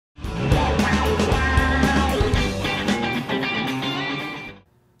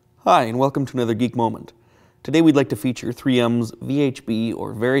Hi, and welcome to another Geek Moment. Today we'd like to feature 3M's VHB,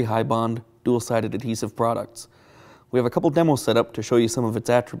 or Very High Bond, dual-sided adhesive products. We have a couple demos set up to show you some of its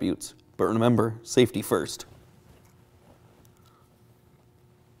attributes, but remember, safety first.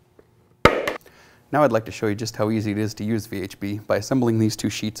 Now I'd like to show you just how easy it is to use VHB by assembling these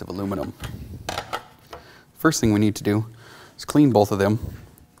two sheets of aluminum. First thing we need to do is clean both of them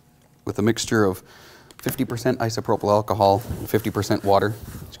with a mixture of 50% isopropyl alcohol and 50% water,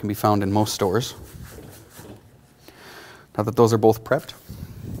 which can be found in most stores. Now that those are both prepped,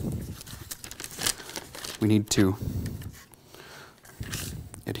 we need to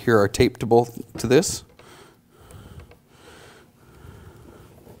adhere our tape to this.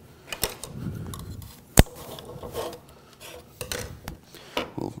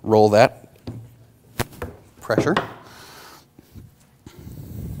 We'll roll that pressure.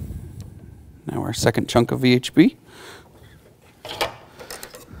 Now our second chunk of VHB.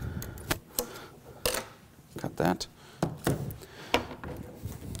 Got that.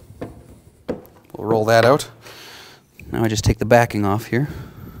 We'll roll that out. Now I just take the backing off here.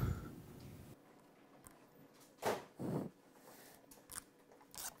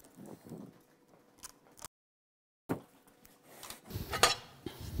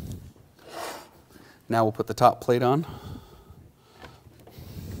 Now we'll put the top plate on.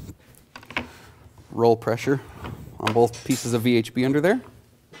 Roll pressure on both pieces of VHB under there.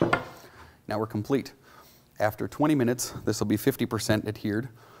 Now we're complete. After 20 minutes, this will be 50% adhered.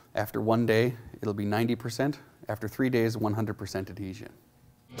 After 1 day, it'll be 90%. After 3 days, 100% adhesion.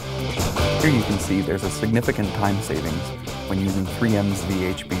 Here you can see there's a significant time savings when using 3M's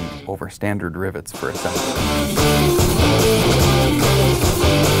VHB over standard rivets for assembly.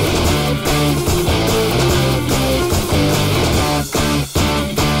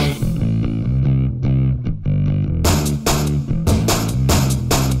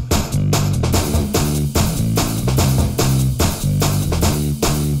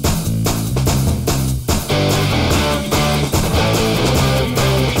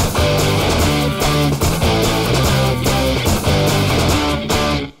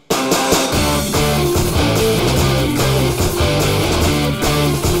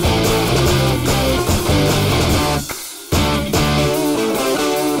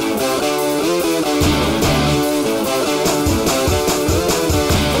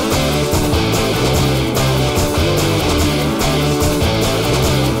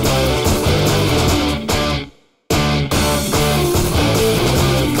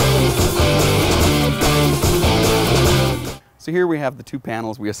 So here we have the two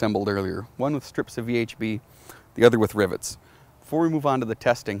panels we assembled earlier, one with strips of VHB, the other with rivets. Before we move on to the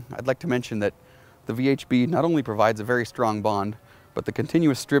testing, I'd like to mention that the VHB not only provides a very strong bond, but the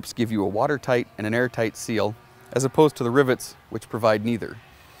continuous strips give you a watertight and an airtight seal, as opposed to the rivets, which provide neither.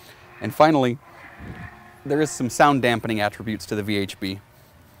 And finally, there is some sound dampening attributes to the VHB.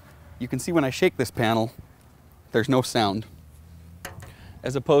 You can see when I shake this panel, there's no sound,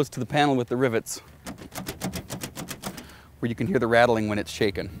 as opposed to the panel with the rivets, where you can hear the rattling when it's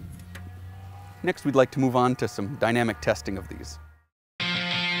shaken. Next, we'd like to move on to some dynamic testing of these.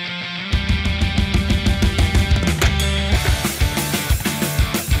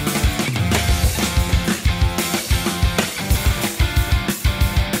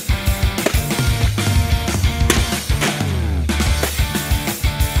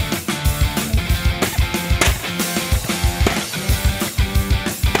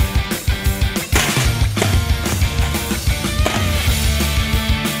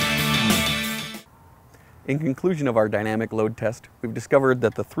 In conclusion of our dynamic load test, we've discovered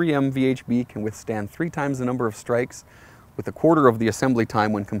that the 3M VHB can withstand 3 times the number of strikes with a quarter of the assembly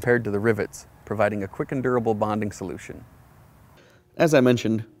time when compared to the rivets, providing a quick and durable bonding solution. As I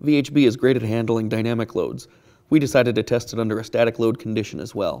mentioned, VHB is great at handling dynamic loads. We decided to test it under a static load condition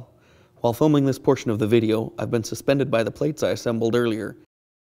as well. While filming this portion of the video, I've been suspended by the plates I assembled earlier.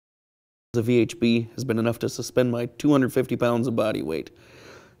 The VHB has been enough to suspend my 250 pounds of body weight.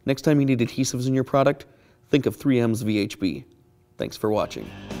 Next time you need adhesives in your product, think of 3M's VHB. Thanks for watching.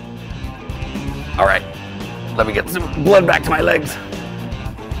 All right, let me get some blood back to my legs.